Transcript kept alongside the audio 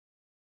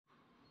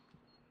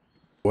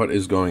What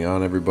is going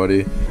on,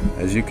 everybody?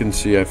 As you can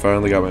see, I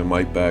finally got my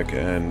mic back,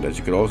 and as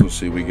you can also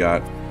see, we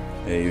got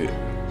a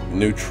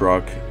new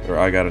truck, or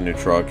I got a new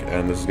truck,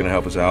 and this is going to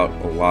help us out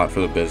a lot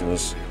for the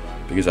business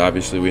because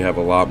obviously we have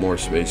a lot more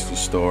space to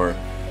store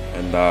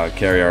and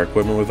carry our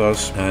equipment with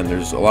us, and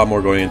there's a lot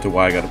more going into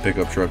why I got a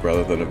pickup truck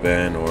rather than a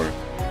van or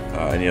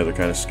any other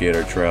kind of skid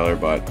or trailer.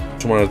 But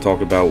just wanted to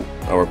talk about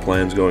our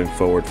plans going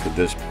forward for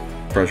this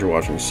pressure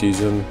washing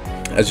season.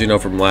 As you know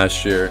from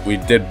last year, we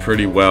did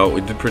pretty well.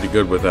 We did pretty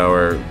good with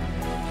our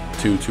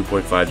two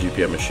 2.5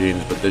 GPM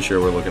machines, but this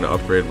year we're looking to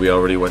upgrade. We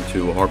already went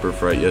to Harper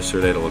Freight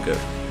yesterday to look at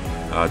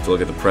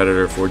the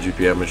Predator 4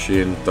 GPM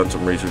machine. Done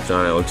some research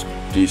on it. It looks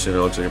decent.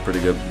 It looks like a pretty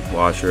good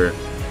washer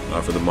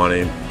for the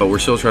money. But we're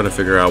still trying to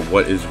figure out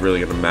what is really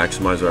going to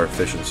maximize our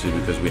efficiency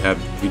because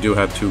we do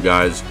have two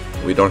guys.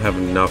 We don't have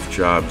enough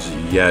jobs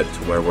yet to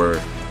where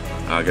we're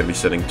going to be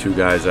sending two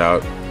guys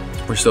out.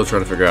 We're still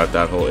trying to figure out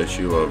that whole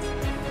issue of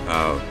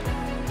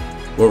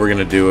what we're going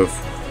to do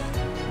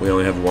if we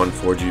only have one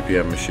 4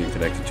 GPM machine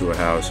connected to a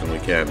house, and we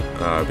can't,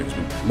 because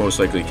we most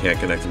likely can't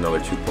connect another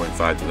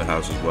 2.5 to the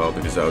house as well,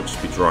 because that would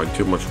just be drawing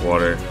too much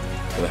water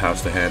for the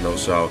house to handle.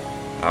 So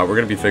we're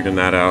going to be figuring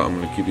that out. I'm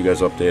going to keep you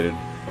guys updated.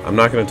 I'm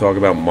not going to talk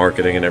about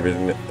marketing and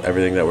everything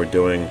that we're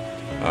doing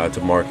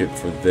to market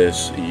for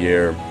this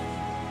year,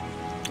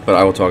 but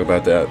I will talk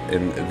about that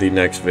in the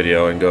next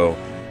video and go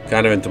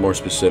kind of into more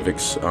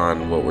specifics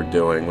on what we're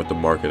doing with the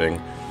marketing.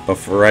 But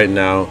for right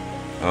now,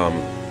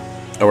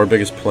 our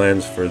biggest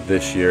plans for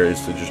this year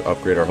is to just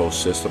upgrade our whole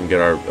system, get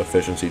our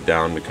efficiency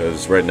down,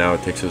 because right now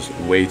it takes us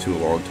way too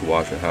long to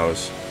wash a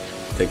house.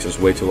 It takes us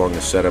way too long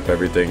to set up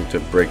everything, to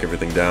break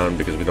everything down,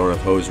 because we don't have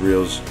hose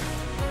reels.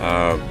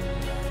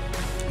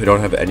 We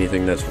don't have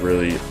anything that's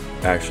really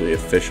actually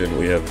efficient.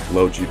 We have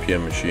low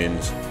GPM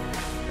machines,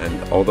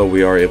 and although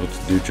we are able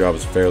to do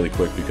jobs fairly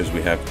quick because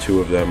we have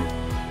two of them,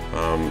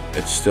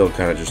 it's still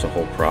kind of just a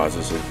whole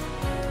process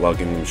of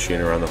lugging the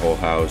machine around the whole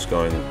house,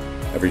 going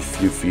every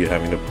few feet,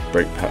 having to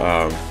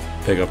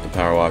pick up the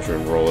power washer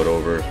and roll it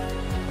over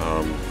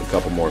a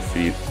couple more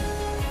feet.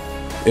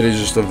 It is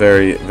just a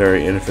very,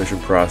 very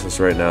inefficient process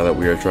right now that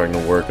we are trying to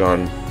work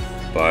on.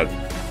 But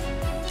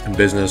in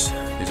business,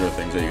 these are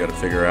things that you got to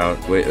figure out.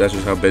 That's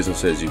just how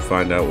business is. You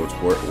find out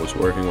what's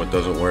working, what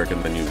doesn't work,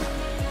 and then you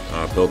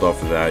build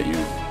off of that. You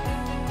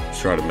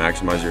try to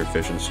maximize your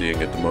efficiency and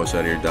get the most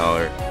out of your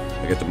dollar,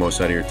 and get the most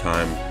out of your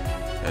time.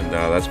 And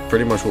that's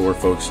pretty much what we're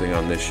focusing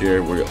on this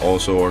year. We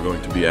also are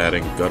going to be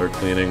adding gutter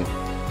cleaning.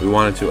 We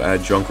wanted to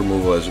add junk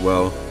removal as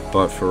well,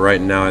 but for right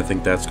now I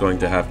think that's going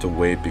to have to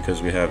wait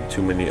because we have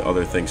too many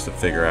other things to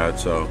figure out.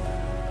 So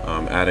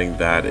adding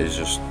that is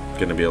just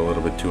going to be a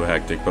little bit too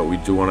hectic, but we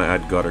do want to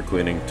add gutter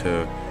cleaning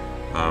to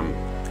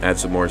add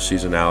some more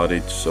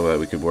seasonality so that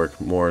we could work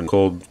more in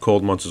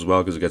cold months as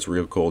well, because it gets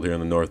real cold here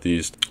in the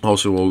Northeast.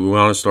 Also, we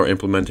want to start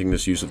implementing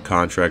this use of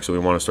contracts, so we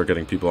want to start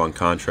getting people on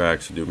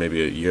contracts to do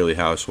maybe a yearly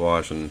house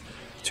wash and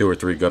 2 or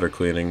 3 gutter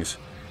cleanings,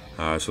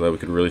 so that we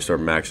could really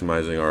start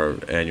maximizing our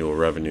annual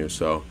revenue.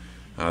 So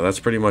that's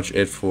pretty much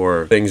it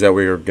for things that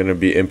we are going to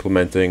be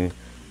implementing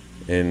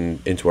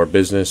into our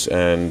business,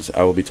 and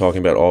I will be talking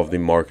about all of the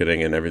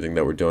marketing and everything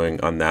that we're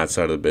doing on that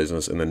side of the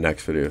business in the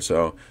next video.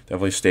 So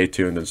definitely stay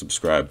tuned and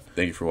subscribe.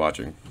 Thank you for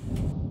watching.